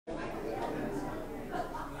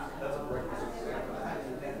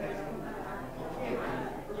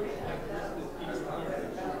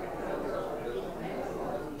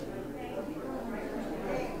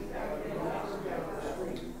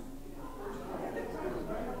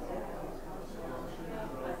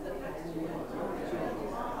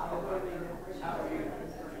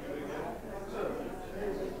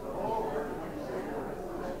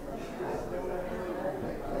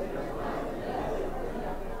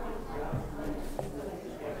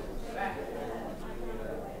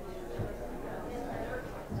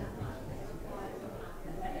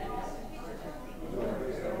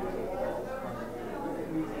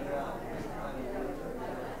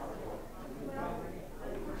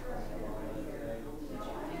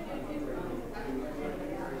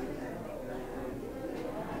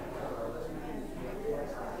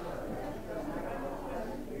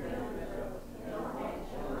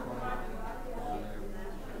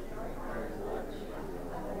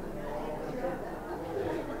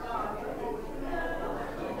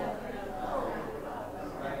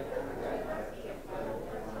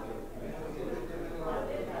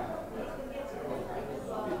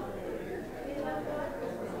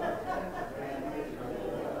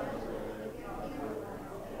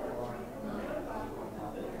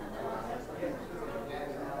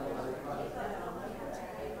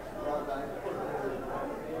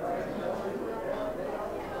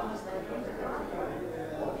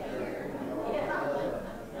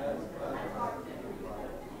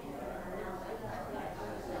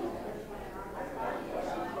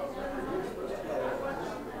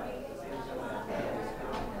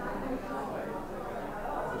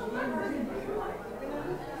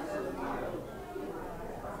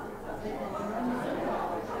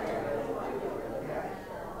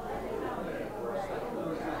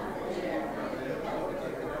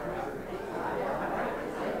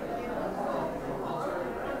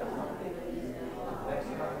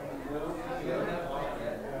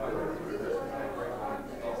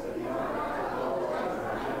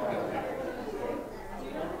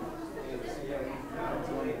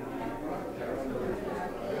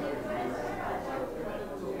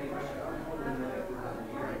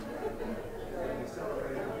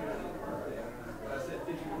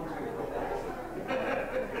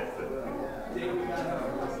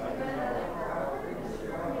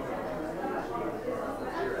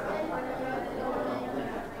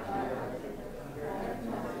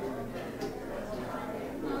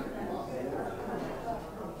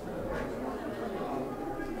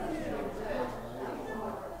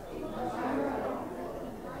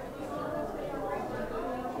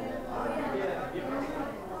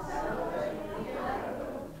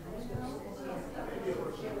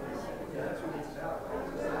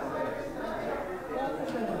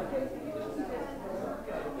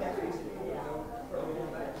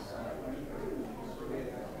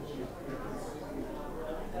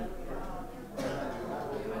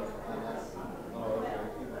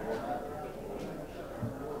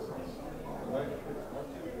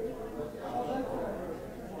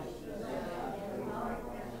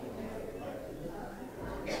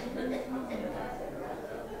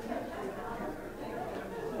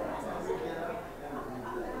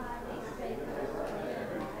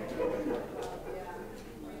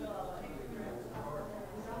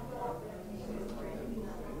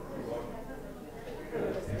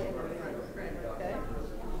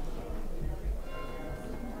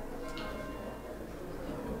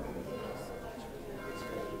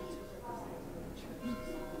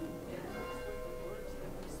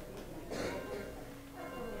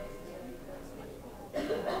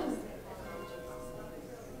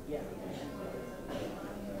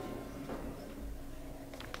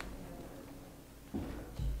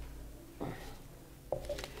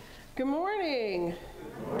Good morning.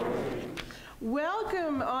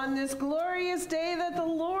 Welcome on this glorious day that the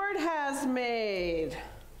Lord has made.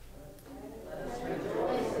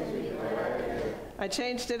 I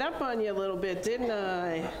changed it up on you a little bit, didn't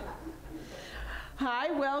I?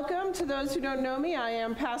 Hi, welcome to those who don't know me. I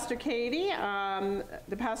am Pastor Katie,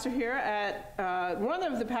 the pastor here at, one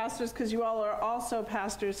of the pastors, because you all are also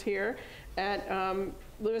pastors here at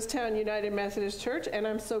Lewistown United Methodist Church, and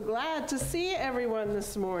I'm so glad to see everyone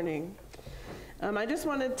this morning. I just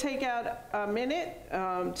want to take out a minute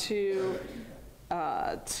to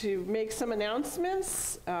make some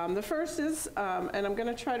announcements. The first is, and I'm going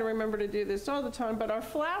to try to remember to do this all the time, but our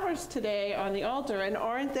flowers today on the altar, and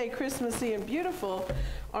aren't they Christmassy and beautiful,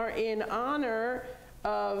 are in honor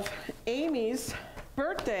of Amy's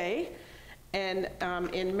birthday and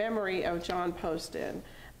in memory of John Poston.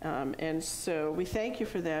 And so we thank you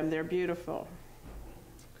for them. They're beautiful.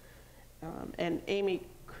 And Amy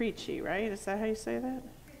Creechy, right? Is that how you say that?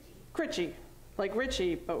 Critchy. Like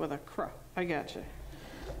Richie, but with a cr. I gotcha.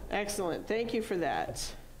 Excellent. Thank you for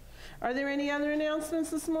that. Are there any other announcements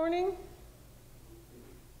this morning?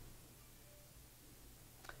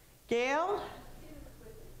 Gail?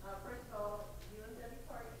 First of all, UMW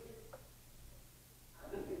party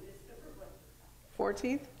is December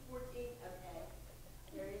 14th? 14th, okay.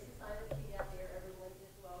 There is a sign-up sheet out there. Everyone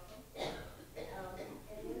is welcome. And the other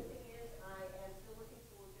thing is, I am still looking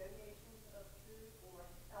for donations of food or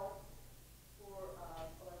help for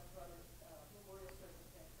Celeste Brothers Memorial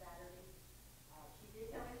Service next Saturday. She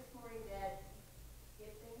did tell me this morning that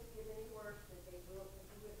if things get any worse, that they will,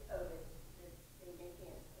 with COVID, that they may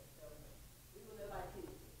cancel. So we will know by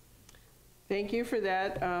Tuesday. Thank you for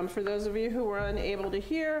that. For those of you who were unable to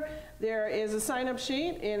hear, there is a sign-up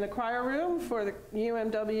sheet in the choir room for the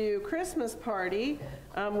UMW Christmas party,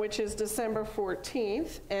 which is December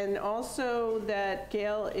 14th, and also that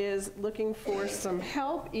Gail is looking for some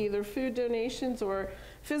help, either food donations or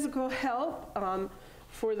physical help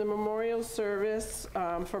for the memorial service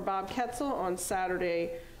for Bob Ketzel on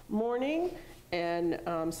Saturday morning. And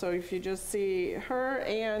so if you just see her,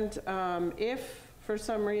 and if for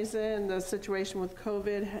some reason the situation with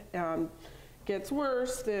COVID gets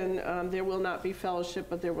worse, then there will not be fellowship,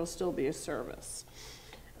 but there will still be a service.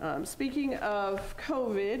 Speaking of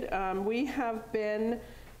COVID, we have been,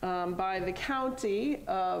 by the county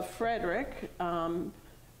of Frederick,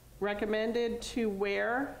 recommended to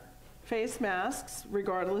wear face masks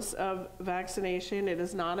regardless of vaccination. It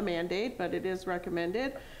is not a mandate, but it is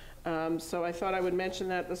recommended. So I thought I would mention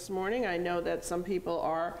that this morning. I know that some people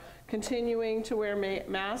are continuing to wear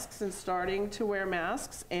masks and starting to wear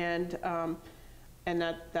masks, and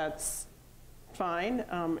that's fine.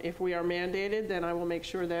 If we are mandated, then I will make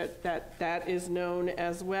sure that is known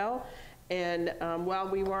as well. And while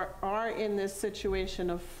we are in this situation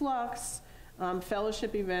of flux,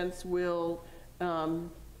 fellowship events will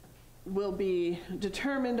be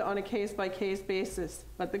determined on a case-by-case basis.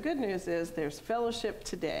 But the good news is there's fellowship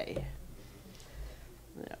today.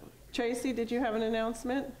 No. Tracy, did you have an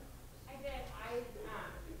announcement? I did. I just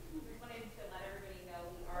wanted to let everybody know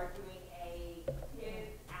we are doing a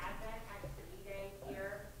kids Advent activity day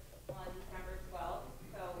here on December 12th.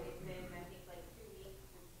 So it's in, I think, like 2 weeks.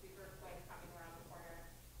 It's super quick, coming around the corner.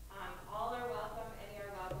 All are welcome. Any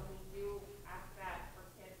are welcome. We do ask that for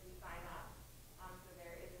kids we sign up. So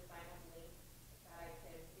there is a sign-up link that I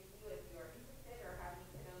can give you if you are interested or have any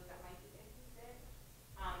kiddos that might be interested.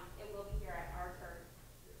 It will be here at our church,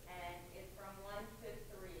 and it's from 1 to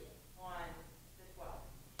 3 on the 12th.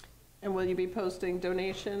 And will you be posting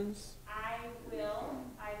donations? I will.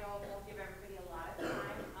 I know it won't give everybody a lot of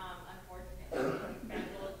time. Unfortunately,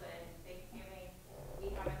 schedules and Thanksgiving,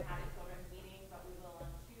 we haven't had a children's meeting, but we will on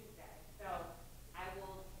Tuesday. So I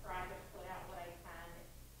will try to put out what I can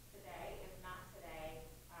today. If not today,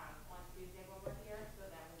 on Tuesday when we're here, so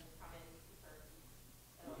that when you come in to church,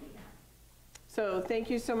 it'll be there. So thank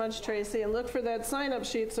you so much, Tracy, and look for that sign-up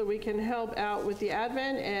sheet so we can help out with the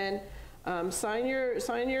Advent, and sign your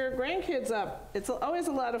grandkids up. It's always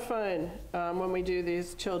a lot of fun when we do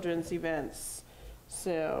these children's events.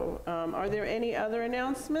 So are there any other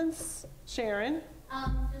announcements? Sharon? Just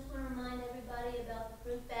want to remind everybody about the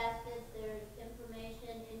fruit baskets. There's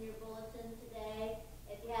information in your bulletin today.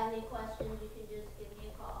 If you have any questions, you can just give me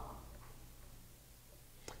a call.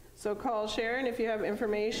 So call Sharon if you have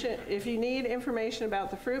information, if you need information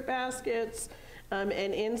about the fruit baskets, and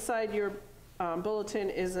inside your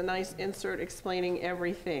bulletin is a nice insert explaining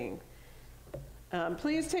everything.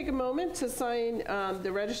 Please take a moment to sign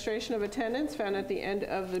the registration of attendance found at the end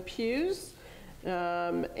of the pews.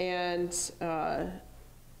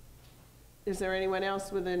 Is there anyone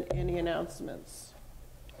else with any announcements?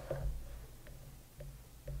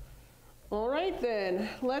 All right then,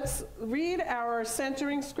 let's read our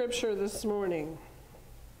centering scripture this morning.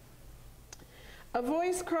 A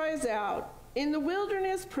voice cries out, "In the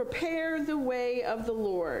wilderness prepare the way of the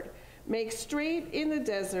Lord. Make straight in the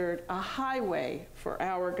desert a highway for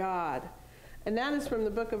our God." And that is from the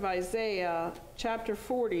book of Isaiah, chapter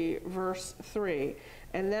 40, verse 3.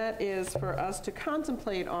 And that is for us to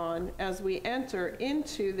contemplate on as we enter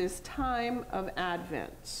into this time of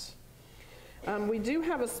Advent. We do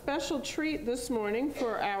have a special treat this morning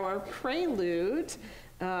for our prelude.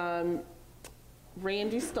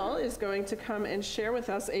 Randy Stull is going to come and share with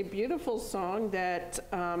us a beautiful song that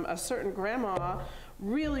a certain grandma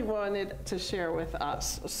really wanted to share with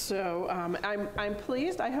us. So I'm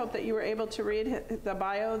pleased. I hope that you were able to read the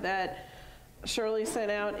bio that Shirley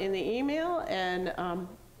sent out in the email, and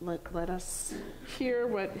let us hear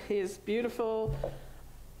what his beautiful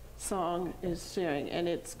song is sharing. And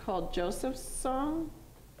it's called Joseph's Song.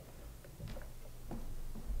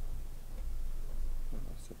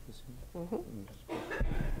 Mm-hmm.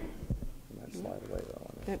 Slide away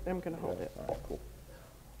though. I'm going to hold it. All right, cool.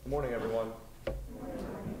 Good morning, everyone.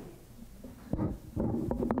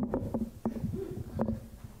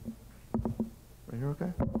 Are you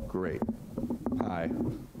okay? Great. Hi.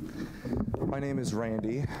 My name is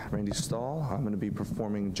Randy Stahl. I'm going to be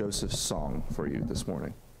performing Joseph's Song for you this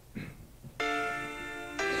morning.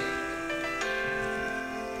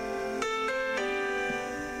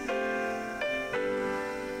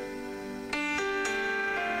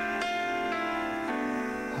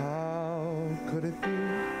 Could it be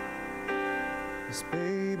this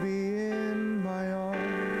baby in my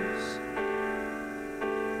arms,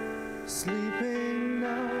 sleeping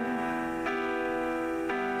now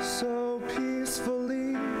so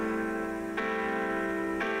peacefully?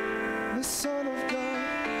 The Son of God,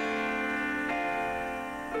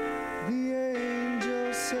 the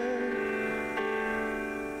angel said,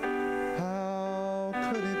 how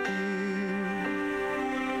could it be?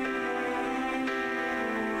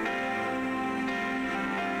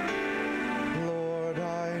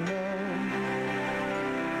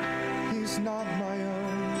 Not my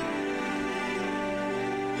own,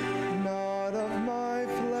 not of my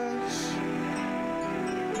flesh,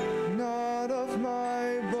 not of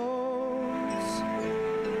my bones.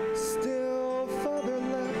 Still, Father,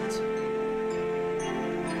 let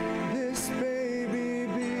this baby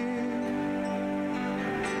be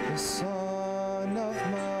the son of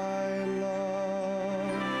my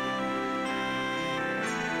love.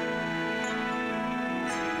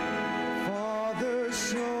 Father,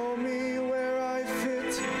 show me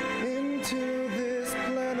into this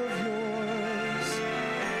plan of yours.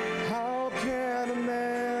 How can a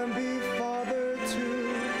man be father to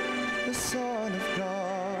the Son of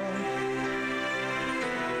God?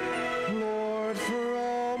 Lord, for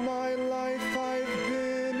all my life I've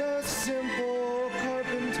been a simple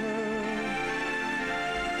carpenter.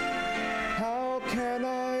 How can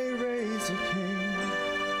I raise a king?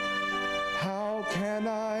 How can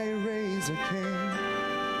I raise a king?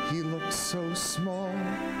 He looks so small,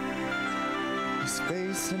 his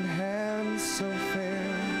face and hands so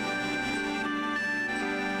fair.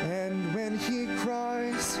 And when he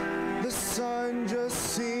cries, the sun just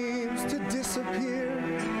seems to disappear.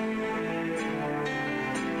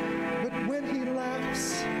 But when he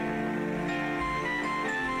laughs,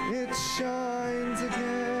 it shines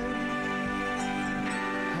again.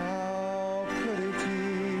 How could it be?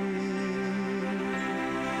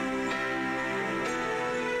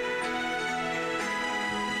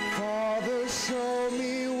 Show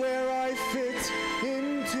me where I fit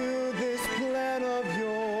into this plan of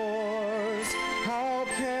yours. How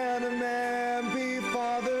can a man be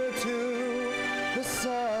father to the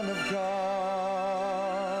Son of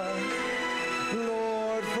God?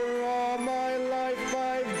 Lord, for all my life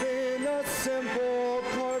I've been a simple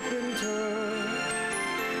carpenter.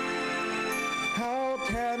 How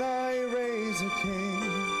can I raise a king?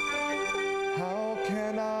 How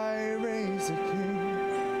can I raise a king?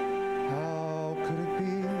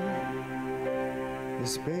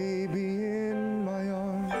 This baby in my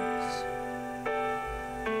arms,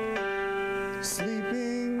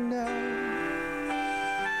 sleeping now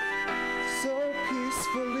so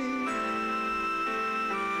peacefully.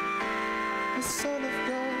 The Son of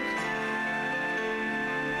God,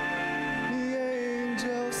 the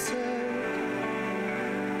angel said,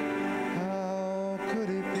 how could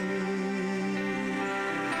it be?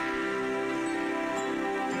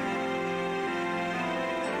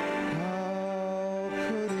 How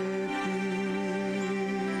could it be?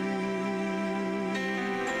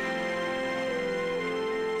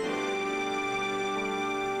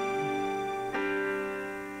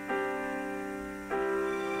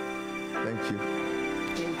 Thank you.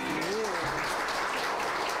 Thank you.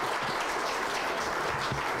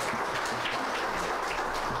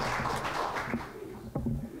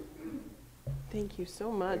 Thank you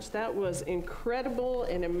so much. That was incredible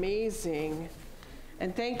and amazing.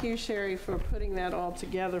 And thank you, Sherry, for putting that all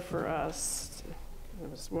together for us. It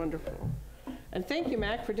was wonderful. And thank you,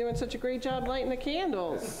 Mac, for doing such a great job lighting the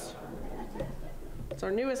candles. It's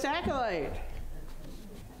our newest acolyte.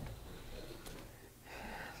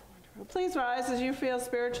 Please rise as you feel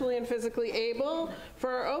spiritually and physically able for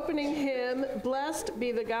our opening hymn, Blessed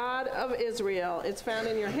Be the God of Israel. It's found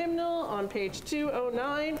in your hymnal on page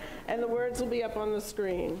 209, and the words will be up on the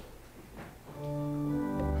screen.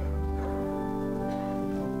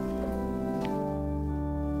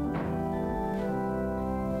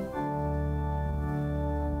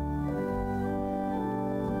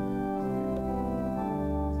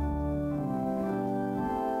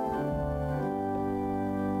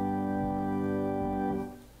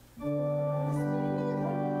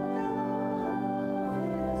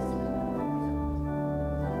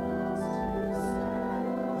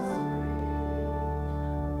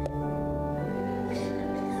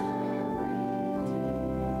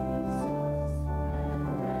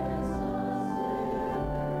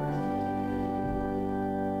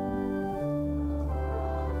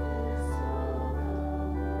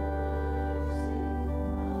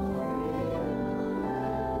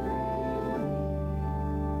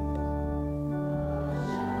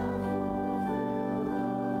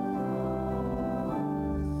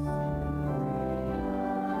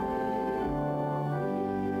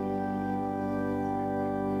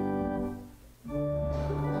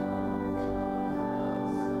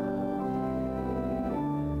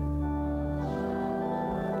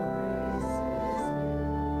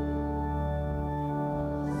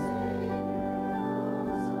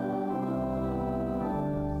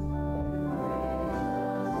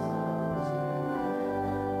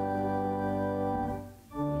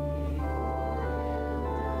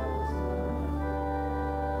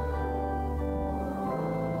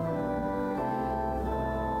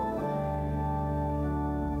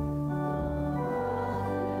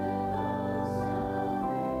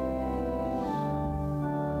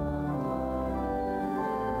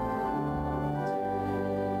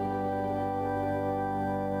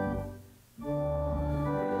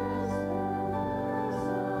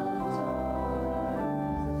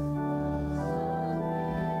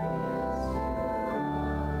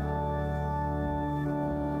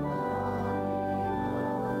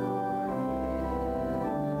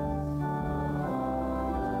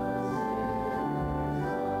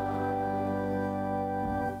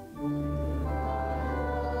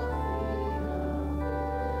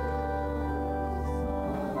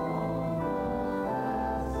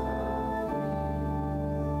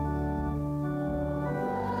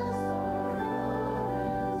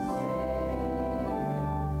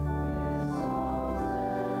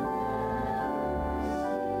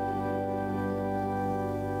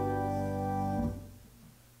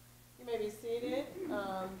 Be seated.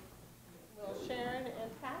 Will Sharon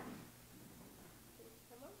and Pat please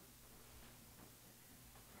come up?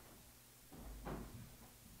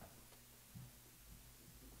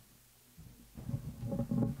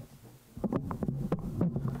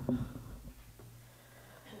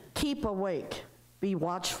 Keep awake, be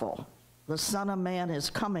watchful. The Son of Man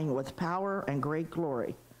is coming with power and great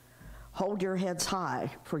glory. Hold your heads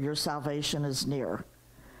high, for your salvation is near.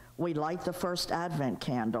 We light the first Advent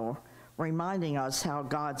candle, reminding us how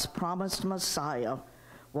God's promised Messiah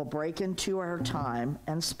will break into our time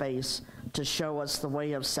and space to show us the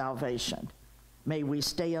way of salvation. May we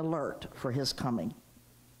stay alert for his coming.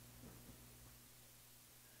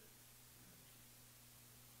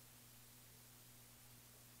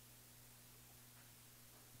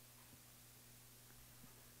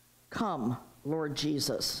 Come, Lord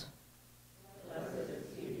Jesus.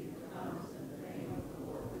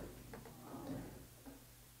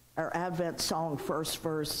 Our Advent song first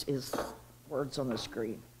verse is words on the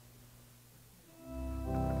screen.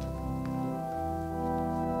 Like the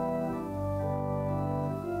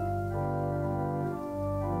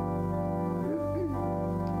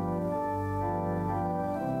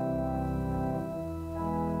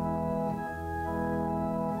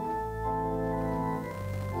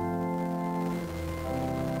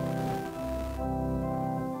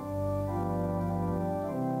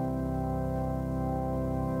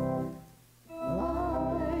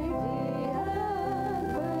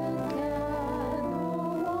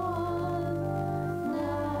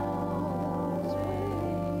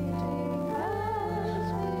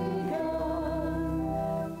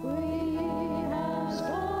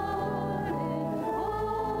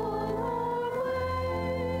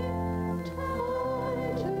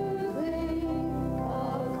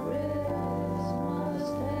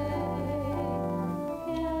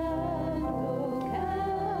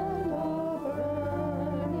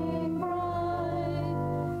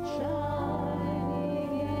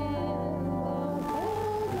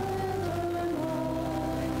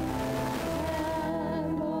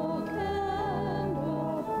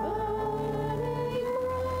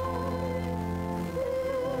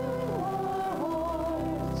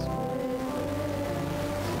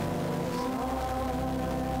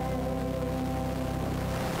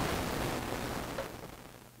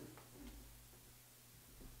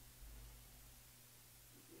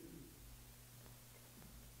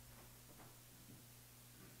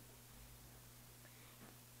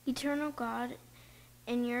Eternal God,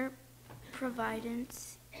 in your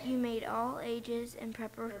providence, you made all ages in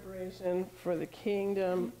preparation for the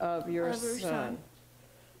kingdom of your Son.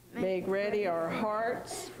 Make ready our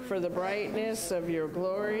hearts for the brightness of your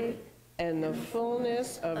glory and the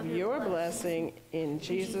fullness of your blessing in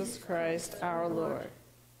Jesus Christ our Lord.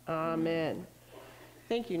 Amen.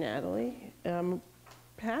 Thank you, Natalie.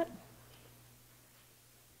 Pat?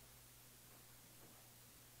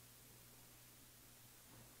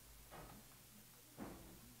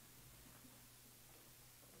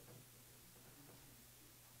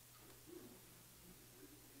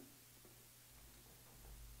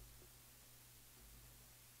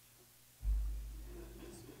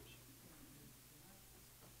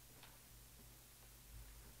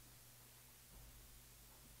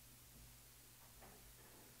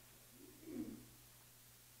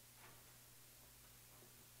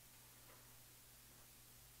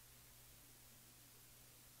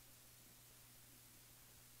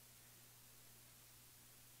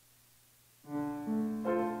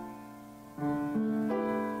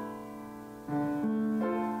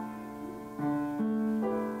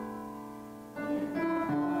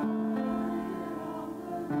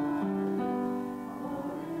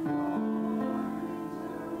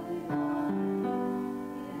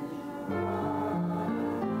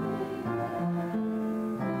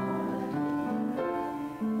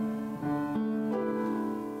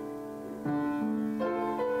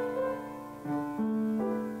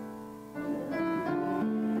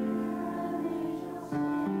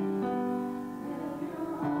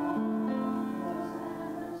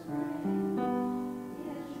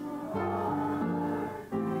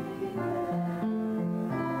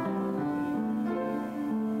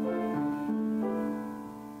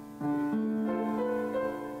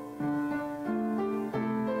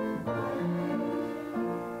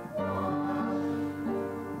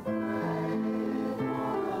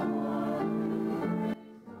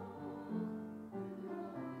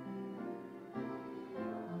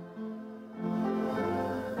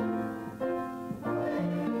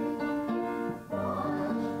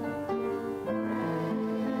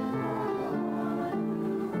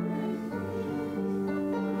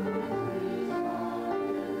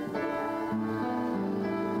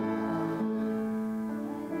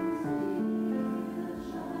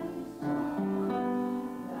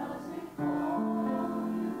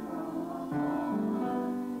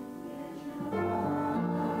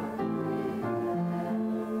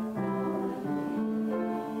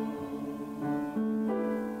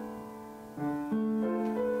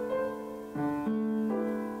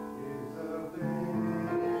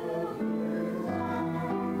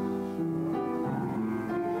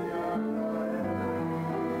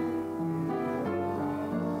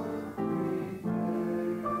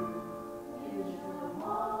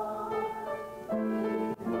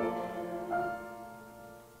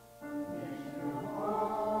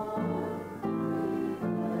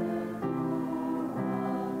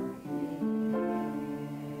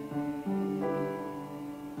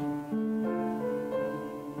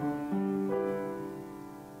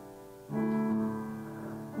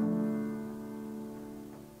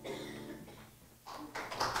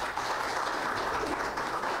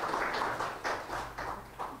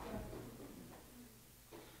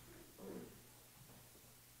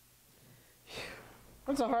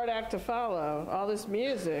 It's a hard act to follow, all this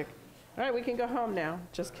music. All right, we can go home now.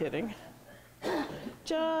 Just kidding.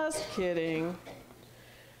 Just kidding.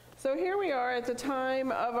 So here we are at the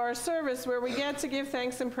time of our service where we get to give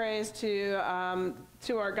thanks and praise to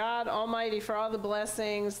our God Almighty for all the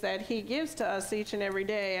blessings that He gives to us each and every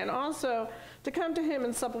day, and also to come to Him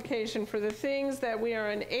in supplication for the things that we are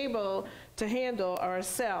unable to handle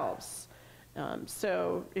ourselves.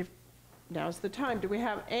 So if now's the time. Do we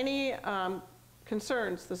have any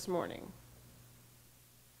concerns this morning?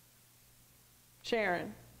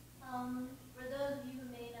 Sharon. For those of you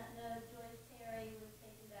who may not know, Joyce Perry was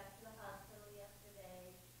taken back to the hospital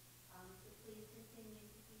yesterday. So please continue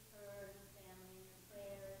to keep her and her family in your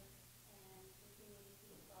prayers, and continue to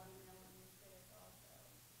keep Bobby Miller in your prayers also.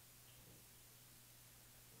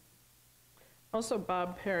 Also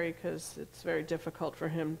Bob Perry, because it's very difficult for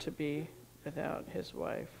him to be without his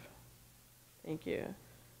wife. Thank you.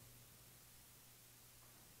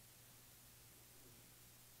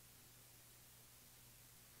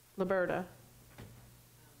 Liberta.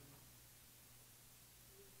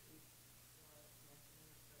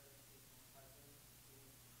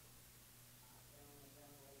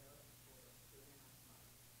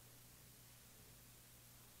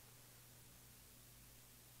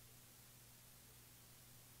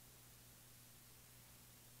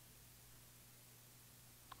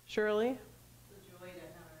 Shirley? It's a joy to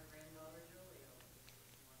have our granddaughter Julie over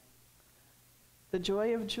this morning. The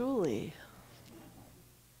joy of Julie.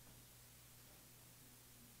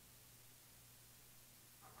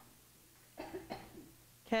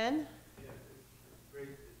 Ken? Yes, it's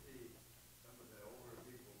great to see some of the older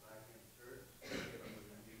people back in church, some of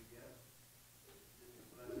the new guests. It's a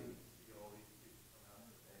blessing to see all these people come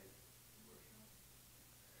out today and worship.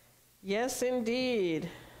 Yes,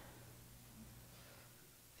 indeed.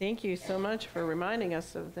 Thank you so much for reminding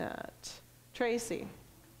us of that. Tracy?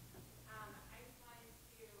 I just wanted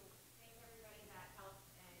to thank everybody that helped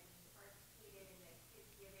and participated in the Kids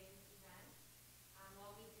Giving event.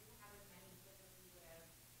 While we didn't have as many kids as we would have,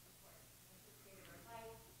 of course, anticipated or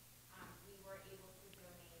liked, we were able to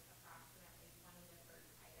donate approximately 20 different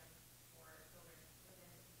items for children within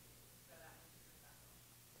the community. So that was super special.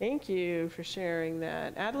 Thank you for sharing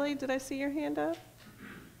that. Adelaide, did I see your hand up?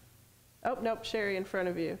 Oh, nope, Sherry in front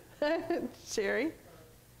of you. Sherry?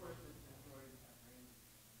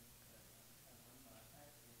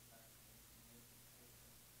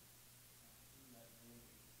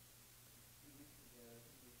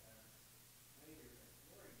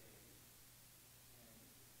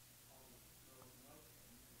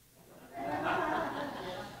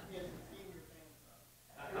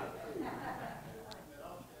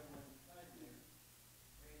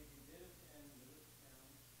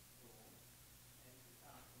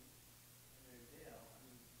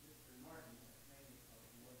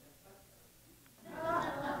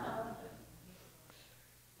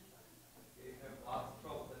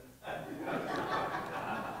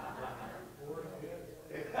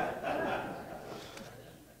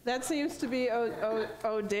 That seems to be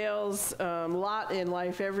Odale's lot in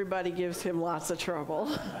life. Everybody gives him lots of trouble.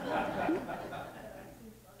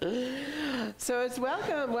 So it's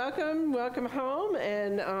welcome home,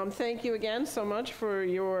 and thank you again so much for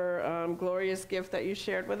your glorious gift that you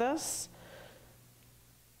shared with us.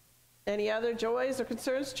 Any other joys or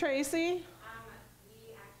concerns, Tracy?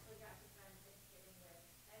 We actually got to spend Thanksgiving with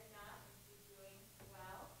Edna, and she's doing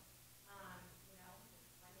well. You know,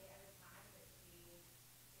 one day at a time, but she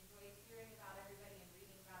enjoys hearing about everybody and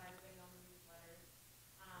reading about everybody on the newsletters.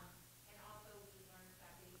 And also we learned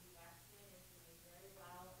that baby Weston is doing very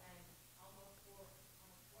well and almost four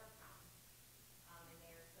pounds. And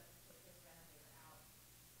they're such a quick ventilator out.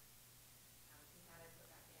 She had it put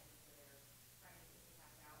back in, so they're trying to get it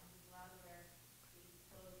back out. And he's allowed to wear baby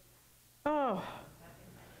clothes now. Oh,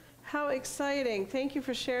 how exciting. Thank you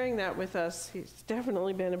for sharing that with us. He's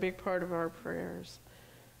definitely been a big part of our prayers.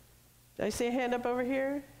 Did I see a hand up over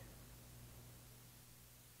here?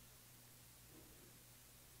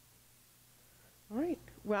 All right.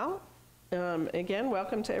 Well, again,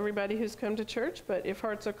 welcome to everybody who's come to church, but if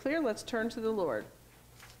hearts are clear, let's turn to the Lord.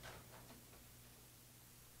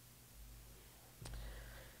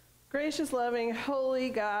 Gracious, loving, holy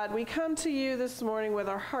God, we come to you this morning with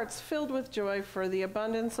our hearts filled with joy for the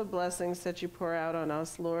abundance of blessings that you pour out on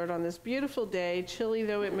us, Lord. On this beautiful day, chilly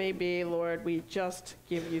though it may be, Lord, we just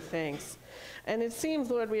give you thanks. And it seems,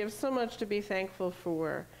 Lord, we have so much to be thankful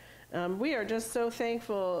for. We are just so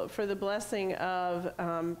thankful for the blessing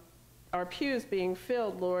of our pews being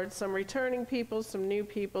filled, Lord, some returning people, some new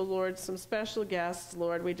people, Lord, some special guests,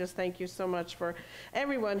 Lord. We just thank you so much for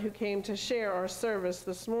everyone who came to share our service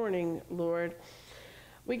this morning, Lord.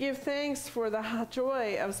 We give thanks for the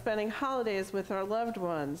joy of spending holidays with our loved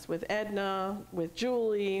ones, with Edna, with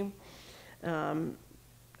Julie, and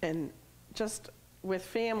just with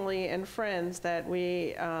family and friends that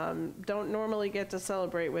we don't normally get to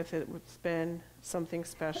celebrate with. It's been something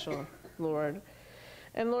special, Lord.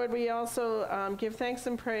 And Lord, we also give thanks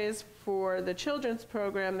and praise for the children's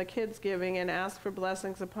program, the Kids Giving, and ask for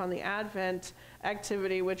blessings upon the Advent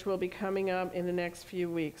activity, which will be coming up in the next few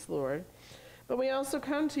weeks, Lord. But we also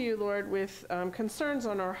come to you, Lord, with concerns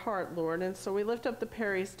on our heart, Lord. And so we lift up the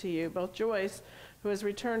Perrys to you, both Joyce, who has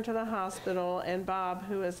returned to the hospital, and Bob,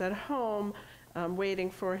 who is at home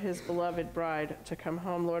waiting for his beloved bride to come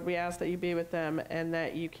home. Lord, we ask that you be with them and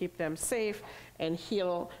that you keep them safe and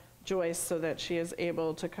heal Joyce so that she is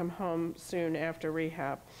able to come home soon after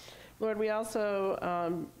rehab. Lord, we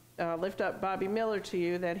also lift up Bobby Miller to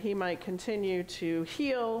you that he might continue to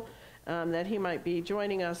heal, that he might be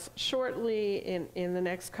joining us shortly in the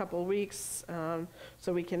next couple weeks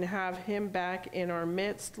so we can have him back in our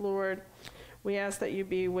midst, Lord. We ask that you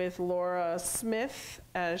be with Laura Smith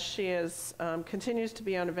as she is continues to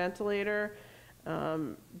be on a ventilator,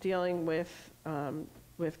 dealing with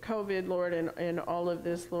COVID, Lord, and all of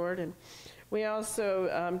this, Lord. And we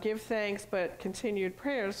also give thanks but continued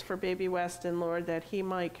prayers for baby Weston, Lord, that he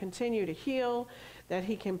might continue to heal, that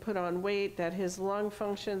he can put on weight, that his lung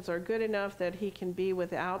functions are good enough that he can be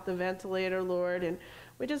without the ventilator, Lord. And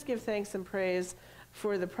we just give thanks and praise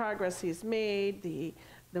for the progress he's made, the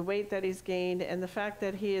weight that he's gained, and the fact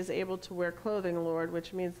that he is able to wear clothing, Lord,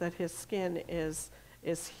 which means that his skin is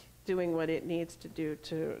doing what it needs to do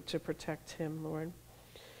to protect him, Lord.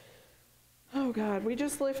 Oh, God, we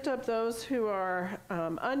just lift up those who are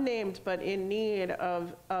unnamed but in need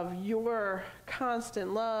of your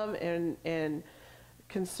constant love and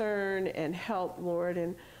concern and help, Lord.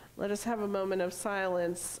 And let us have a moment of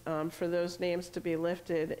silence for those names to be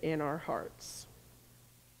lifted in our hearts.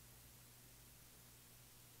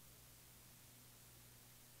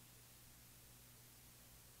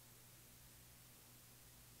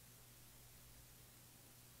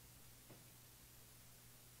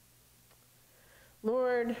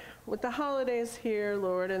 Lord, with the holidays here,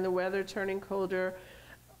 Lord, and the weather turning colder,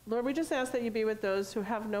 Lord, we just ask that you be with those who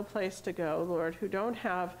have no place to go, Lord, who don't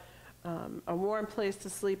have a warm place to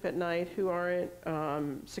sleep at night, who aren't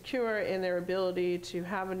secure in their ability to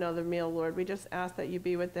have another meal, Lord. We just ask that you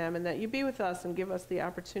be with them and that you be with us and give us the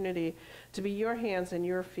opportunity to be your hands and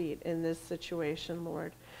your feet in this situation,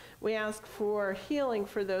 Lord. We ask for healing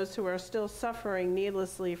for those who are still suffering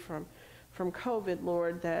needlessly from COVID,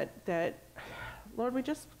 Lord, that Lord, we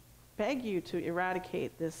just beg you to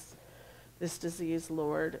eradicate this disease,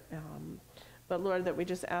 Lord. But Lord, that we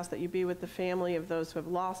just ask that you be with the family of those who have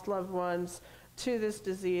lost loved ones to this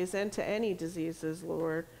disease and to any diseases,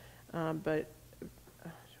 Lord. But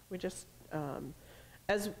we just,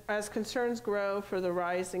 as concerns grow for the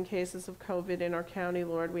rise in cases of COVID in our county,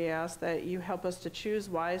 Lord, we ask that you help us to choose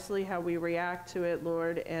wisely how we react to it,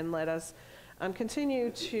 Lord, and let us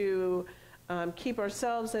continue to keep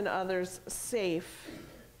ourselves and others safe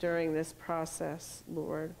during this process,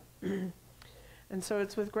 Lord. And so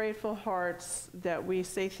it's with grateful hearts that we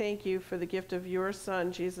say thank you for the gift of your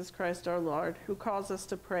Son, Jesus Christ our Lord, who calls us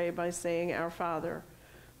to pray by saying, Our Father,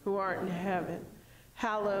 who art in heaven,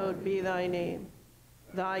 hallowed be thy name.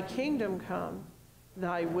 Thy kingdom come,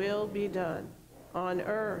 thy will be done, on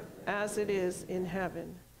earth as it is in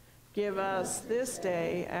heaven. Give us this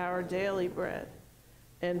day our daily bread,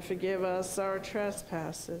 and forgive us our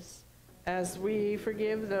trespasses, as we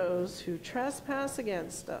forgive those who trespass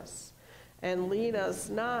against us. And lead us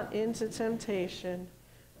not into temptation,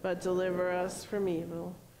 but deliver us from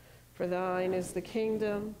evil. For thine is the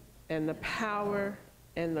kingdom, and the power,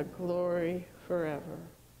 and the glory forever.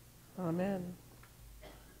 Amen.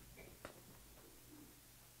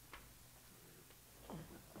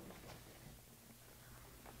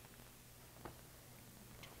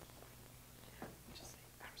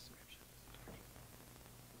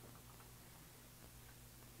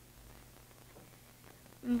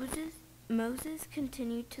 Moses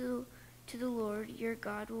continued to the Lord, your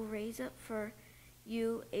God will raise up for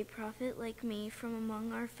you a prophet like me from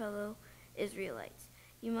among our fellow Israelites.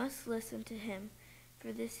 You must listen to him,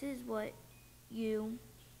 for this is what you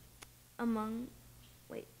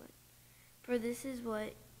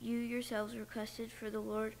yourselves requested for the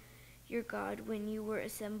Lord your God when you were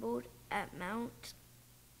assembled at Mount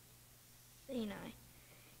Sinai.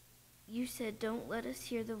 You said, Don't let us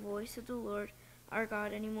hear the voice of the Lord our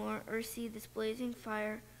God anymore, or see this blazing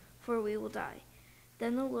fire, for we will die.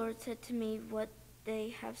 Then the Lord said to me, What they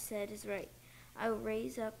have said is right. I will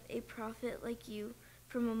raise up a prophet like you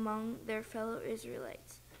from among their fellow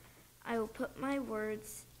Israelites. I will put my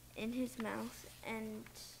words in his mouth, and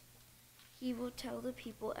he will tell the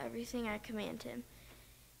people everything I command him.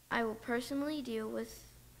 I will personally deal with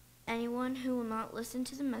anyone who will not listen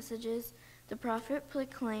to the messages the prophet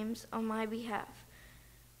proclaims on my behalf.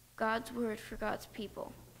 God's word for God's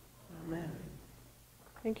people. Amen.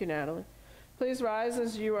 Thank you, Natalie. Please rise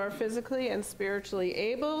as you are physically and spiritually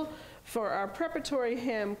able for our preparatory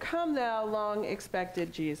hymn, Come Thou Long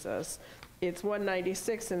Expected Jesus. It's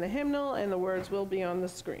 196 in the hymnal, and the words will be on the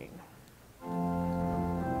screen.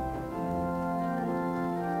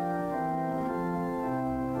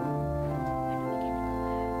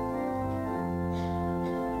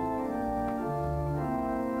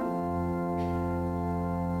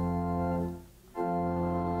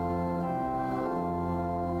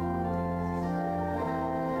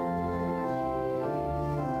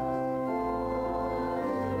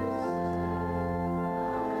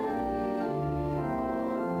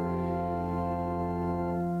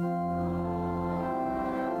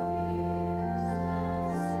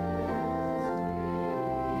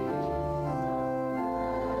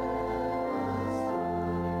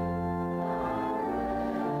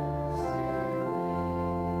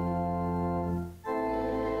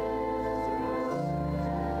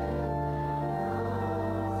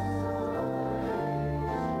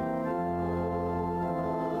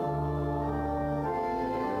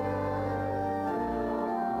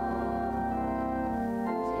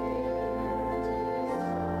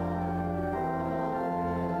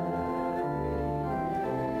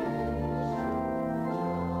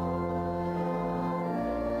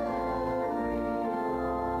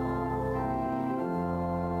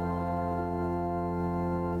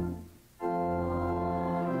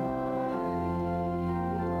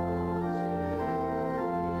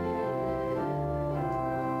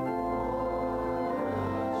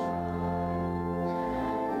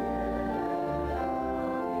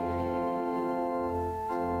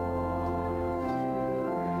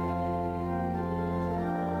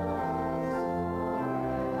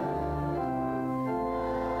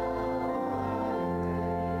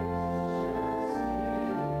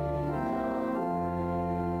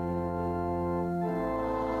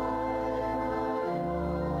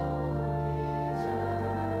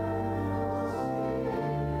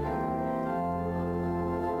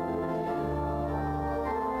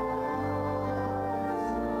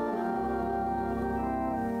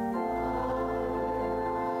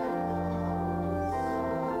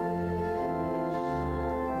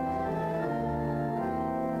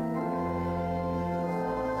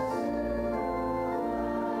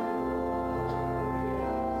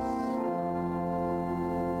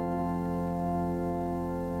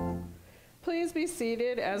 please be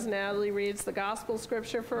seated as Natalie reads the gospel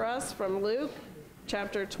scripture for us from Luke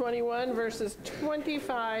chapter 21, verses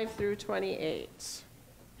 25 through 28.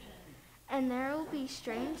 And there will be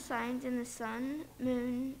strange signs in the sun,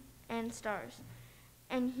 moon, and stars.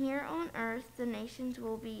 And here on earth the nations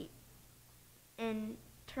will be in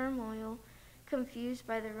turmoil, confused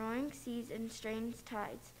by the roaring seas and strange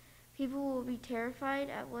tides. People will be terrified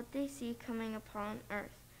at what they see coming upon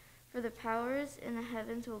earth, for the powers in the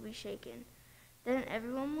heavens will be shaken. Then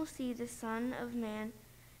everyone will see the Son of Man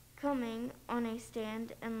coming on a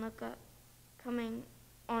stand and look up, coming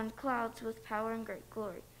on clouds with power and great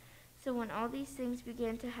glory. So when all these things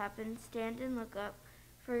begin to happen, stand and look up,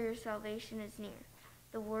 for your salvation is near.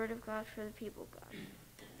 The word of God for the people of God.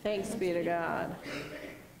 Thanks be to God.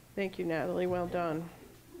 Thank you, Natalie. Well done.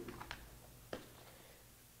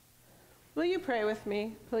 Will you pray with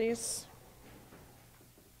me, please?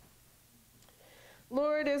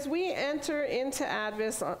 Lord, as we enter into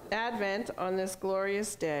Advent on this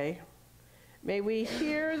glorious day, may we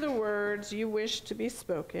hear the words you wish to be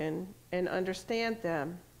spoken and understand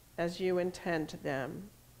them as you intend them.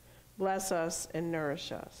 Bless us and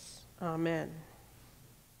nourish us. Amen.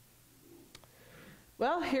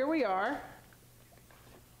 Well, here we are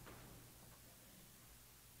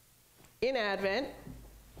in Advent.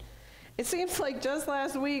 It seems like just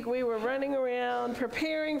last week we were running around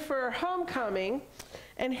preparing for homecoming,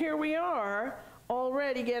 and here we are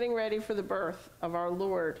already getting ready for the birth of our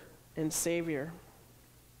Lord and Savior.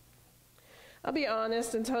 I'll be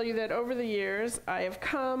honest and tell you that over the years I have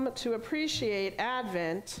come to appreciate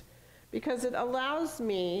Advent because it allows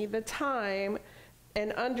me the time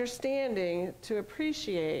and understanding to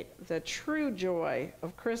appreciate the true joy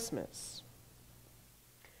of Christmas.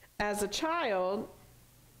 As a child,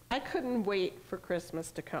 I couldn't wait for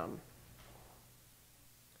Christmas to come.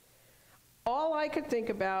 All I could think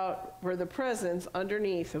about were the presents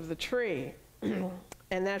underneath of the tree.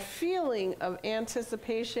 And that feeling of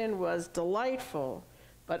anticipation was delightful,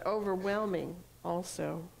 but overwhelming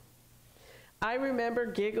also. I remember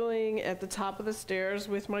giggling at the top of the stairs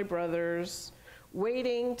with my brothers,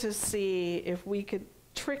 waiting to see if we could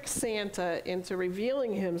trick Santa into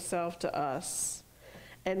revealing himself to us,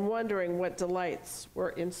 and wondering what delights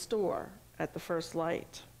were in store at the first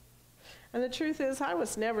light. And the truth is, I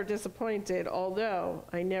was never disappointed, although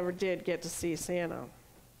I never did get to see Santa.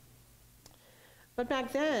 But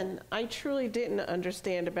back then, I truly didn't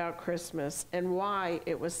understand about Christmas and why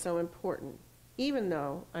it was so important, even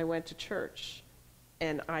though I went to church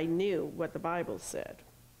and I knew what the Bible said.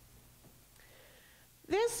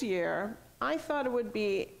 This year, I thought it would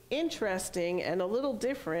be interesting and a little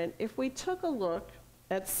different if we took a look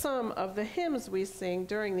at some of the hymns we sing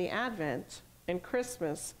during the Advent and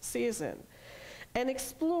Christmas season and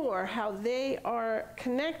explore how they are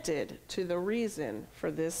connected to the reason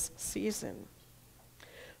for this season.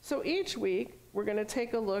 So each week, we're going to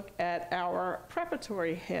take a look at our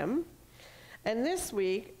preparatory hymn, and this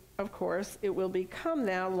week, of course, it will be Come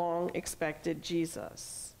Thou Long Expected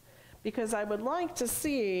Jesus, because I would like to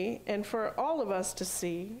see, and for all of us to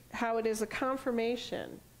see, how it is a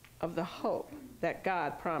confirmation of the hope that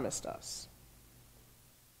God promised us.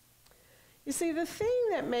 You see, the thing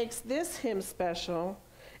that makes this hymn special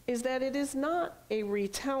is that it is not a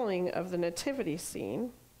retelling of the nativity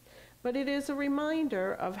scene, but it is a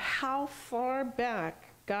reminder of how far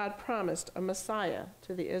back God promised a Messiah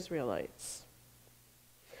to the Israelites.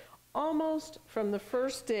 Almost from the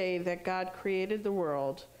first day that God created the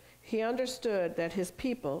world, he understood that his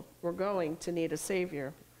people were going to need a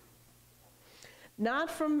Savior.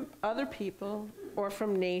 Not from other people or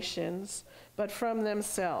from nations, but from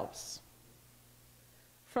themselves.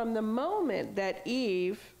 From the moment that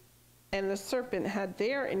Eve and the serpent had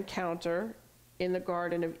their encounter in the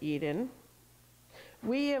Garden of Eden,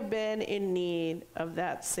 we have been in need of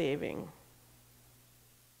that saving.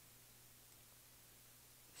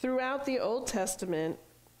 Throughout the Old Testament,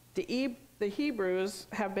 the Hebrews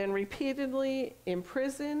have been repeatedly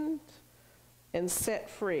imprisoned and set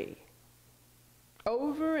free,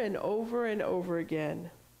 over and over and over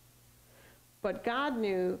again. But God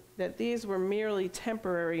knew that these were merely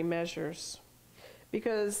temporary measures,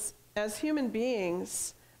 because as human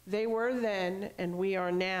beings, they were then, and we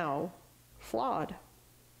are now, flawed.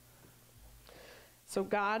 So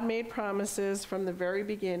God made promises from the very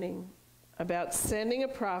beginning about sending a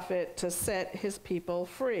prophet to set his people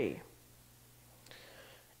free.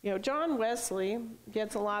 You know, John Wesley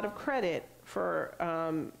gets a lot of credit for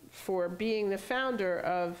being the founder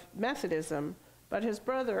of Methodism, but his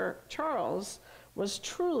brother Charles was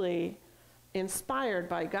truly inspired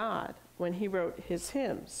by God when he wrote his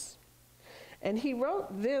hymns. And he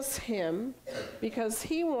wrote this hymn because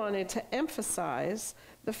he wanted to emphasize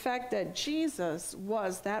the fact that Jesus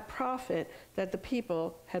was that prophet that the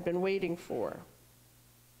people had been waiting for.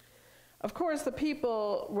 Of course, the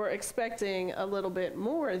people were expecting a little bit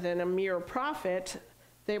more than a mere prophet.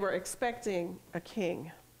 They were expecting a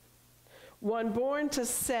king, one born to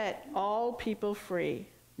set all people free,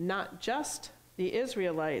 not just the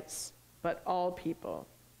Israelites, but all people.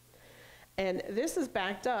 And this is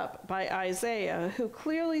backed up by Isaiah, who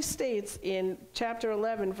clearly states in chapter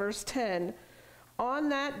 11, verse 10, "On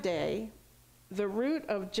that day, the root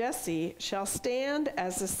of Jesse shall stand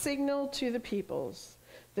as a signal to the peoples.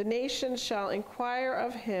 The nations shall inquire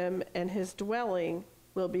of him, and his dwelling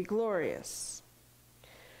will be glorious."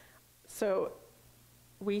 So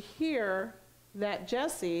we hear that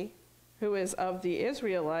Jesse, who is of the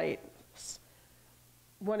Israelites,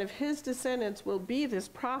 one of his descendants will be this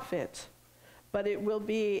prophet, but it will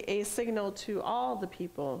be a signal to all the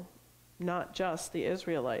people, not just the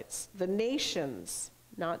Israelites. The nations,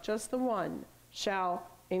 not just the one, shall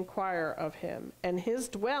inquire of him, and his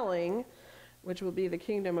dwelling, which will be the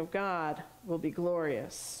kingdom of God, will be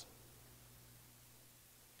glorious.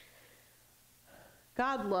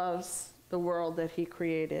 God loves the world that he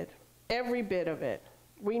created, every bit of it.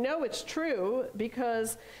 We know it's true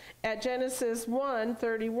because at Genesis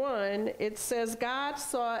 1:31, it says, God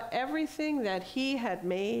saw everything that he had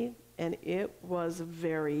made, and it was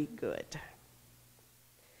very good.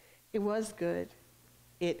 It was good.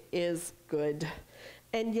 It is good.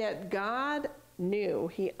 And yet God knew,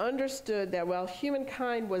 he understood that while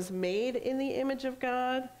humankind was made in the image of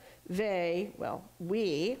God,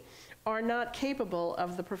 we are not capable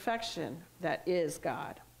of the perfection that is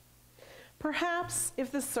God. Perhaps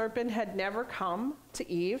if the serpent had never come to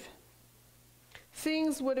Eve,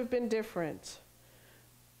 things would have been different.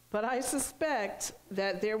 But I suspect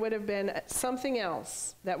that there would have been something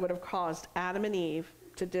else that would have caused Adam and Eve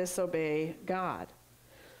to disobey God.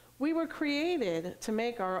 We were created to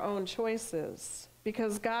make our own choices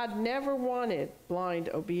because God never wanted blind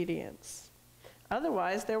obedience.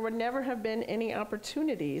 Otherwise, there would never have been any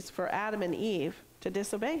opportunities for Adam and Eve to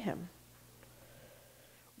disobey him.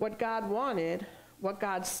 What God wanted, what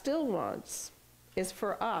God still wants, is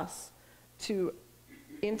for us to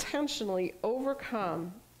intentionally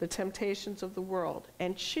overcome the temptations of the world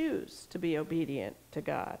and choose to be obedient to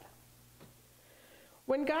God.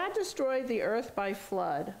 When God destroyed the earth by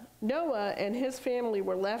flood, Noah and his family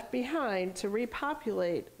were left behind to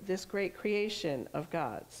repopulate this great creation of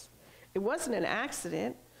God's. It wasn't an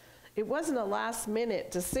accident. It wasn't a last-minute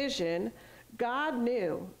decision. God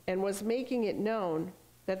knew and was making it known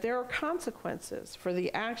that there are consequences for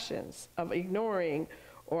the actions of ignoring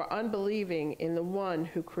or unbelieving in the one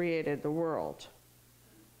who created the world.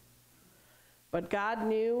 But God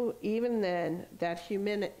knew even then that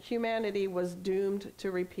humanity was doomed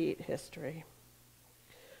to repeat history.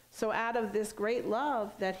 So out of this great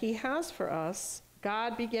love that he has for us,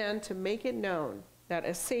 God began to make it known that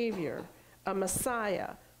a Savior, a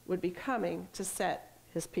Messiah, would be coming to set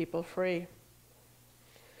his people free.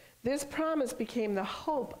 This promise became the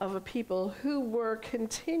hope of a people who were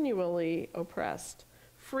continually oppressed,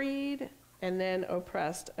 freed, and then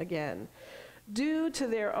oppressed again, due to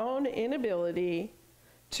their own inability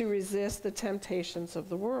to resist the temptations of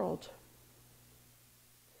the world.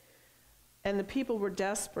 And the people were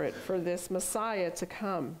desperate for this Messiah to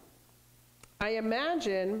come. I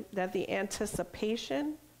imagine that the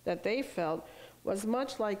anticipation that they felt was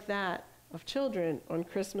much like that of children on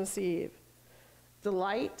Christmas Eve.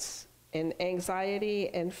 Delight and anxiety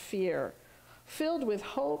and fear, filled with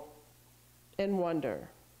hope and wonder.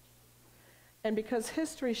 And because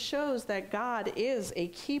history shows that God is a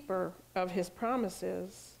keeper of his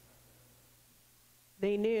promises,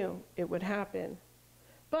 they knew it would happen.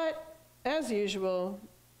 But as usual,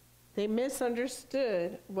 they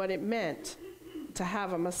misunderstood what it meant to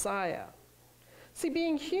have a Messiah. See,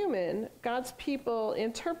 being human, God's people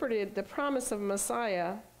interpreted the promise of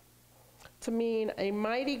Messiah to mean a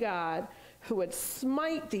mighty God who would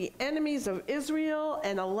smite the enemies of Israel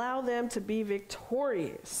and allow them to be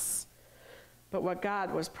victorious. But what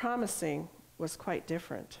God was promising was quite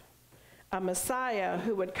different. A Messiah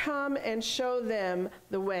who would come and show them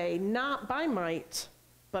the way, not by might,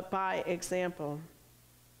 but by example.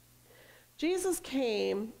 Jesus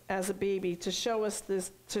came as a baby to show us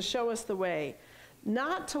the way,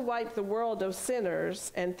 not to wipe the world of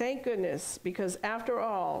sinners, and thank goodness, because after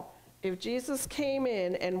all, if Jesus came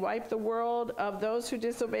in and wiped the world of those who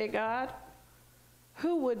disobey God,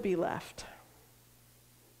 who would be left?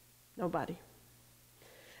 Nobody.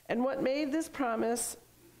 And what made this promise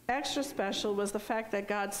extra special was the fact that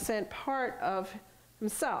God sent part of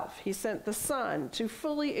himself. He sent the Son to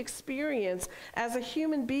fully experience as a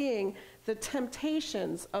human being the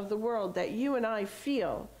temptations of the world that you and I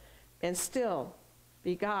feel, and still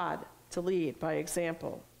be God to lead by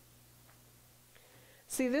example.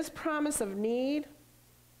 See, this promise of need,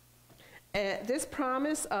 this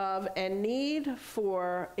promise of and need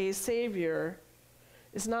for a Savior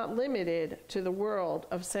is not limited to the world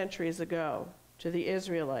of centuries ago, to the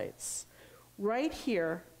Israelites. Right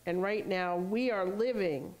here and right now, we are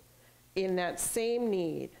living in that same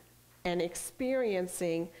need and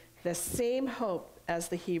experiencing the same hope as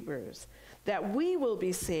the Hebrews, that we will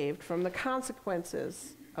be saved from the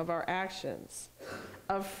consequences of our actions,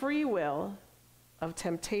 of free will, of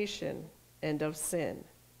temptation, and of sin.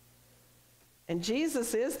 And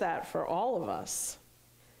Jesus is that for all of us.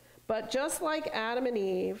 But just like Adam and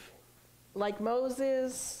Eve, like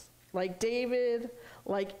Moses, like David,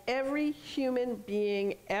 like every human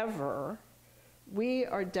being ever, we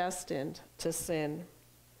are destined to sin.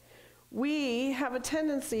 We have a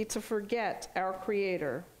tendency to forget our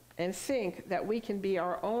Creator and think that we can be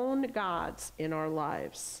our own gods in our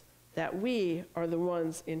lives, that we are the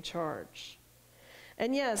ones in charge.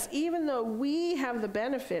 And yes, even though we have the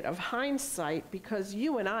benefit of hindsight because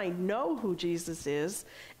you and I know who Jesus is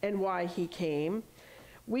and why he came,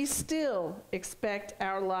 we still expect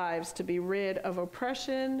our lives to be rid of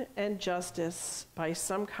oppression and justice by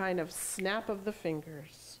some kind of snap of the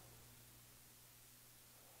fingers.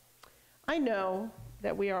 I know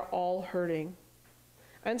that we are all hurting,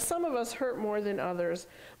 and some of us hurt more than others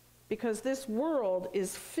because this world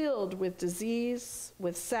is filled with disease,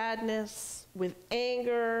 with sadness, with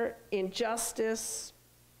anger, injustice,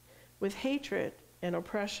 with hatred and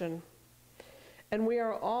oppression. And we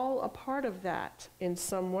are all a part of that in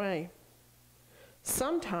some way.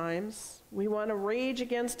 Sometimes we want to rage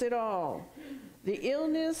against it all. The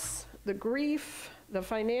illness, the grief, the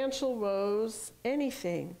financial woes,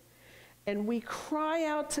 anything. And we cry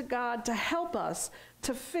out to God to help us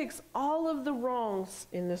to fix all of the wrongs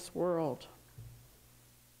in this world.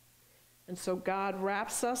 And so God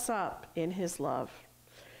wraps us up in his love,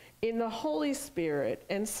 in the Holy Spirit,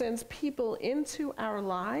 and sends people into our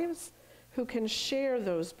lives who can share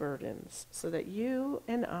those burdens so that you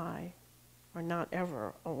and I are not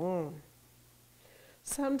ever alone.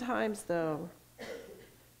 Sometimes, though,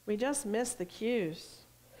 we just miss the cues.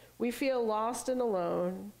 We feel lost and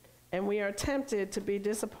alone, and we are tempted to be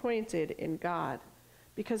disappointed in God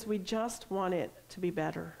because we just want it to be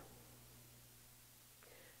better.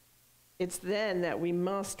 It's then that we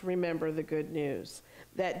must remember the good news,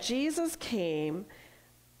 that Jesus came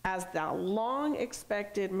as the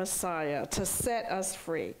long-expected Messiah to set us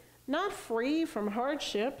free. Not free from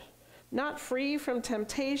hardship, not free from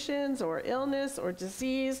temptations or illness or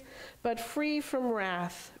disease, but free from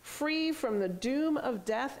wrath, free from the doom of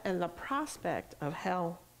death and the prospect of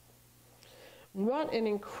hell. What an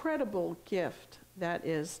incredible gift that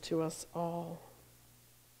is to us all.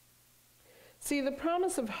 See, the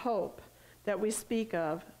promise of hope that we speak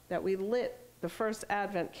of, that we lit the first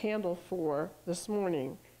Advent candle for this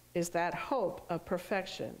morning, is that hope of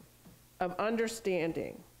perfection, of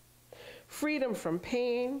understanding, freedom from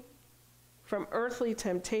pain, from earthly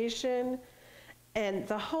temptation, and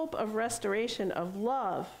the hope of restoration of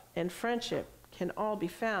love and friendship can all be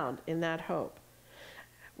found in that hope.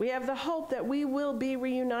 We have the hope that we will be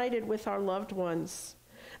reunited with our loved ones,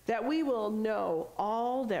 that we will know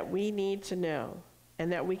all that we need to know,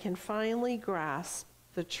 and that we can finally grasp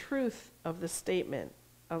the truth of the statement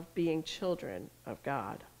of being children of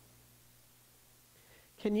God.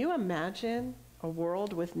 Can you imagine a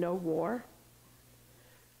world with no war,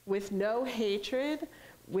 with no hatred,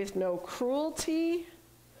 with no cruelty,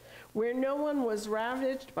 where no one was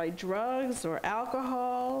ravaged by drugs or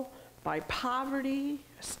alcohol, by poverty,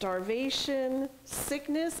 starvation,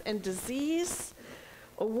 sickness, and disease?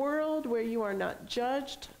 A world where you are not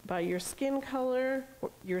judged by your skin color,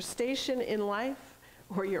 or your station in life,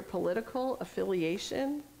 or your political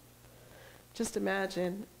affiliation? Just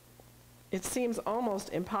imagine. It seems almost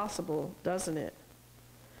impossible, doesn't it?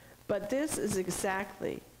 But this is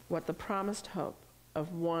exactly what the promised hope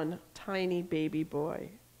of one tiny baby boy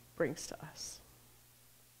brings to us.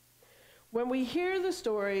 When we hear the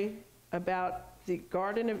story about the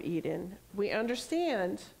Garden of Eden, we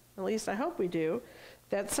understand, at least I hope we do,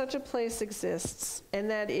 that such a place exists and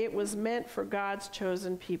that it was meant for God's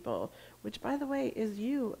chosen people, which, by the way, is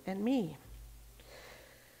you and me.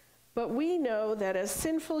 But we know that as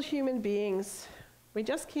sinful human beings, we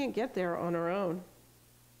just can't get there on our own.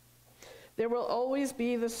 There will always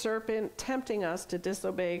be the serpent tempting us to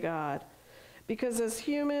disobey God. Because as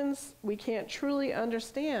humans, we can't truly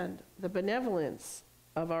understand the benevolence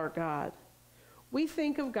of our God. We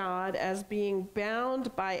think of God as being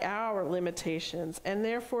bound by our limitations and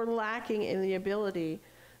therefore lacking in the ability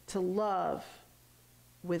to love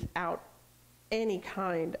without any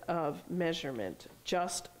kind of measurement,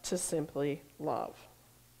 just to simply love.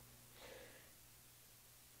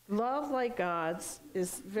 Love like God's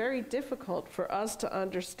is very difficult for us to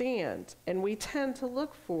understand, and we tend to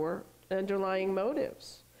look for underlying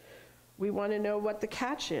motives. We want to know what the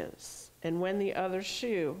catch is and when the other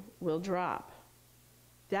shoe will drop.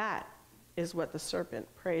 That is what the serpent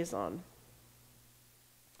preys on.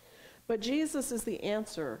 But Jesus is the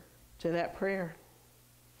answer to that prayer.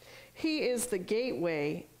 He is the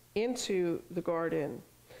gateway into the garden,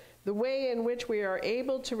 the way in which we are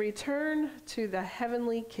able to return to the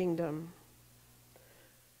heavenly kingdom.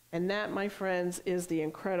 And that, my friends, is the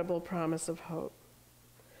incredible promise of hope.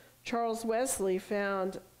 Charles Wesley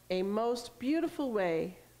found a most beautiful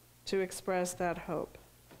way to express that hope.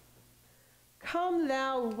 Come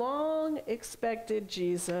thou long expected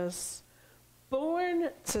Jesus,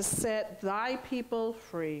 born to set thy people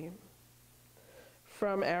free.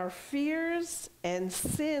 From our fears and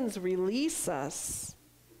sins release us.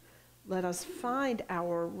 Let us find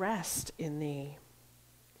our rest in thee.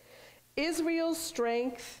 Israel's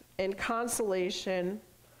strength and consolation,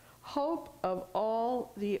 hope of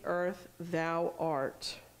all the earth thou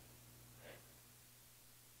art.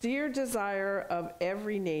 Dear desire of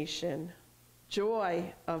every nation,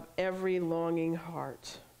 joy of every longing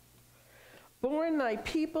heart. Born thy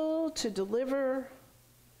people to deliver,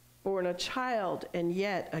 born a child and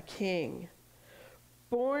yet a king.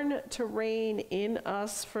 Born to reign in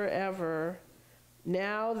us forever,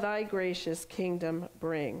 now thy gracious kingdom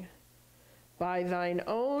bring. By thine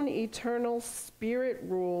own eternal spirit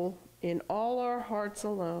rule in all our hearts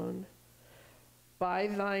alone. By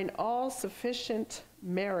thine all-sufficient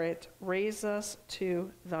merit raise us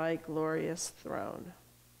to thy glorious throne.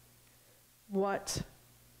 What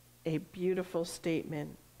a beautiful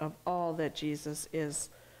statement of all that Jesus is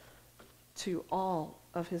to all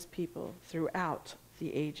of his people throughout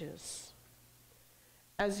the ages.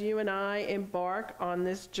 As you and I embark on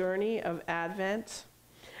this journey of Advent,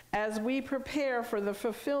 as we prepare for the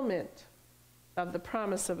fulfillment of the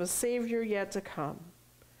promise of a Savior yet to come,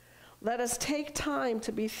 let us take time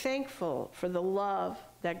to be thankful for the love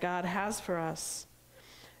that God has for us,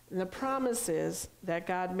 and the promises that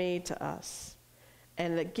God made to us,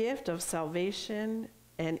 and the gift of salvation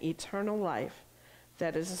and eternal life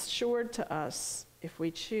that is assured to us if we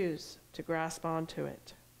choose to grasp onto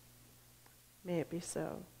it. May it be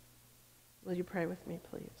so. Will you pray with me,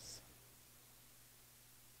 please?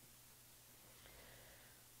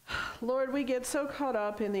 Lord, we get so caught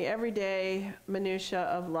up in the everyday minutia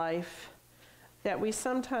of life that we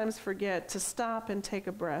sometimes forget to stop and take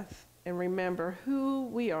a breath and remember who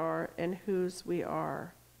we are and whose we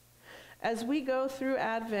are. As we go through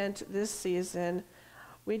Advent this season,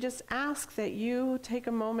 we just ask that you take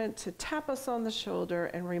a moment to tap us on the shoulder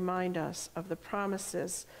and remind us of the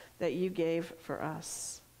promises that you gave for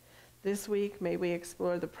us. This week, may we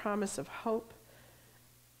explore the promise of hope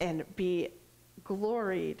and be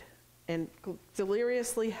gloried and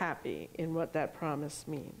deliriously happy in what that promise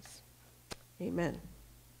means. Amen.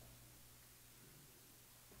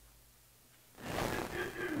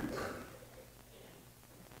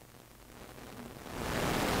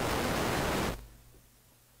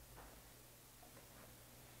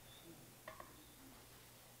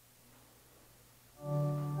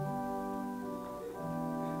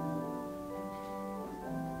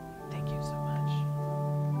 Thank you so much.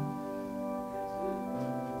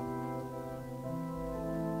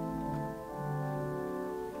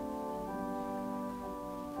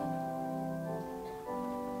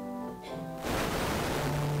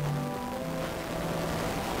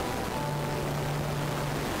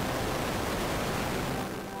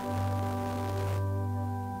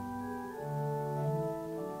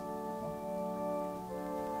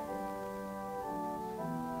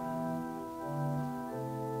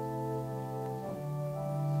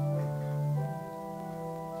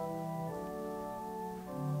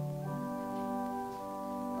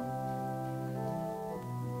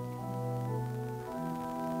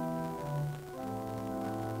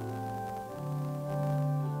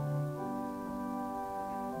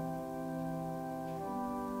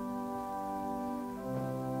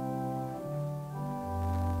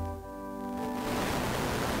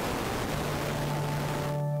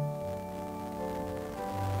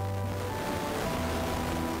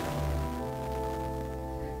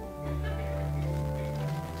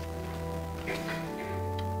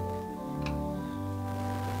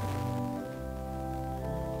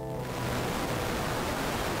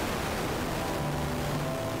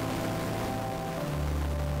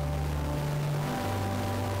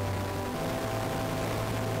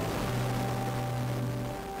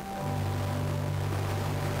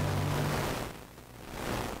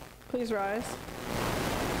 Please rise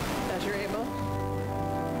as you're able.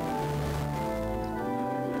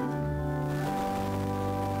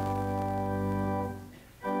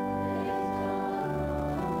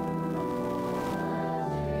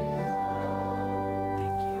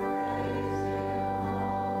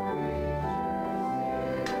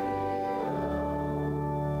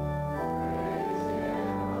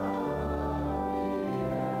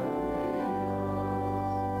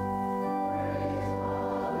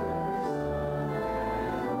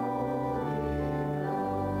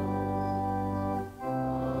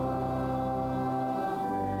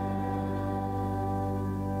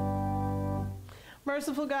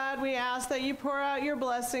 Merciful God, we ask that you pour out your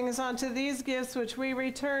blessings onto these gifts which we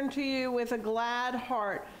return to you with a glad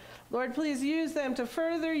heart. Lord, please use them to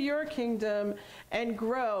further your kingdom and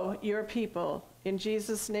grow your people. In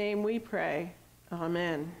Jesus' name we pray.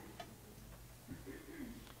 Amen.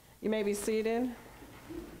 You may be seated.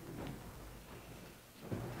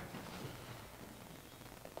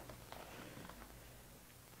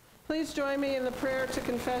 Please join me in the prayer to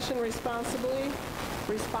confession responsively,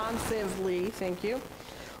 thank you.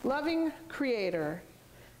 Loving Creator,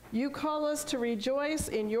 you call us to rejoice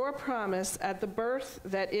in your promise at the birth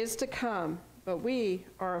that is to come, but we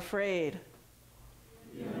are afraid.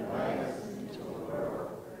 You invite us into a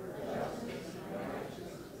world where justice and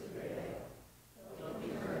righteousness prevail, but we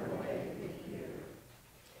turn away from you.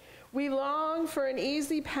 We long for an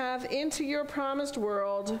easy path into your promised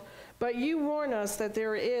world, but you warn us that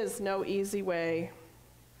there is no easy way.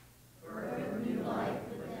 Burn new life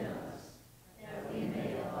within us, that we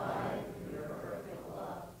may abide in your perfect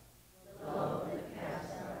love, the love that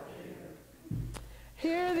casts out fear.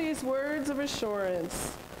 Hear these words of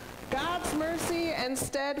assurance. God's mercy and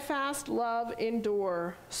steadfast love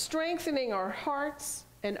endure, strengthening our hearts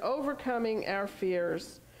and overcoming our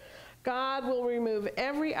fears. God will remove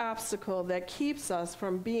every obstacle that keeps us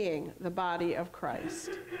from being the body of Christ.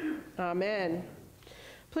 Amen.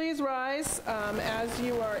 Please rise as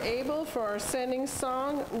you are able for our sending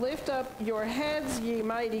song, Lift Up Your Heads, Ye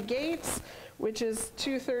Mighty Gates, which is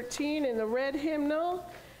 213 in the red hymnal,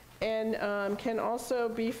 and can also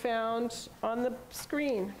be found on the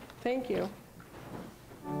screen. Thank you.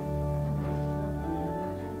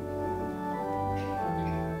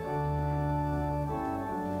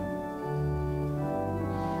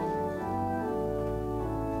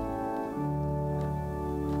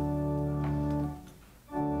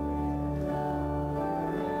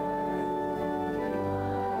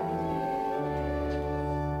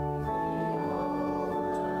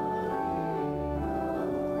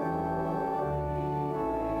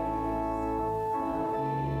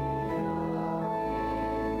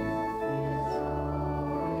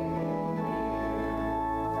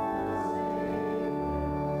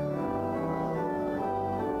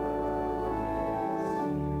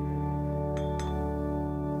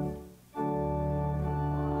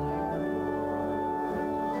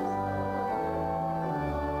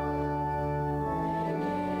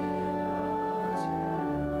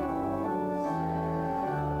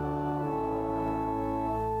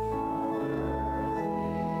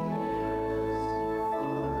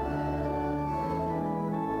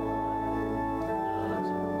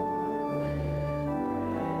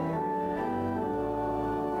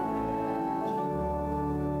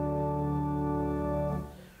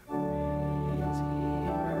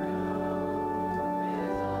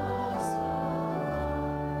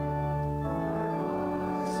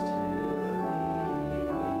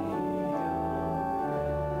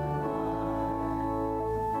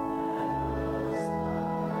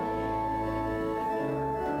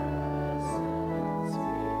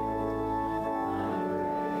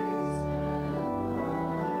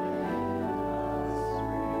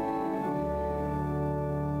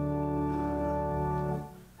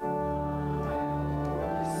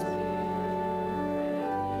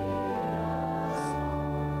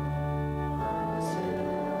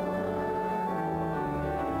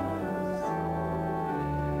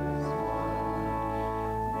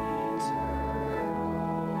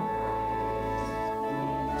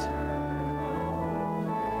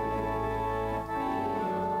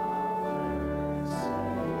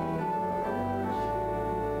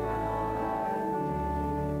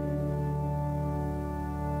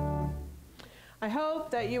 I hope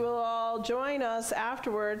that you will all join us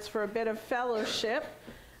afterwards for a bit of fellowship.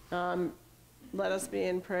 Let us be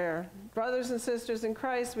in prayer. Brothers and sisters in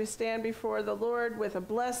Christ, we stand before the Lord with a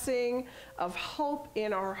blessing of hope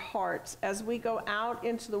in our hearts. As we go out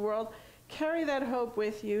into the world, carry that hope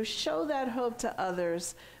with you. Show that hope to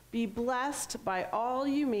others. Be blessed by all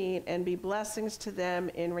you meet and be blessings to them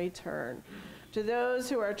in return. To those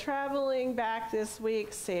who are traveling back this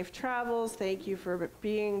week, safe travels. Thank you for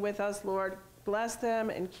being with us, Lord. Bless them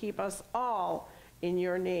and keep us all in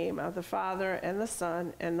your name, of the Father and the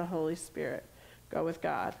Son and the Holy Spirit. Go with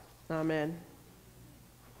God. Amen.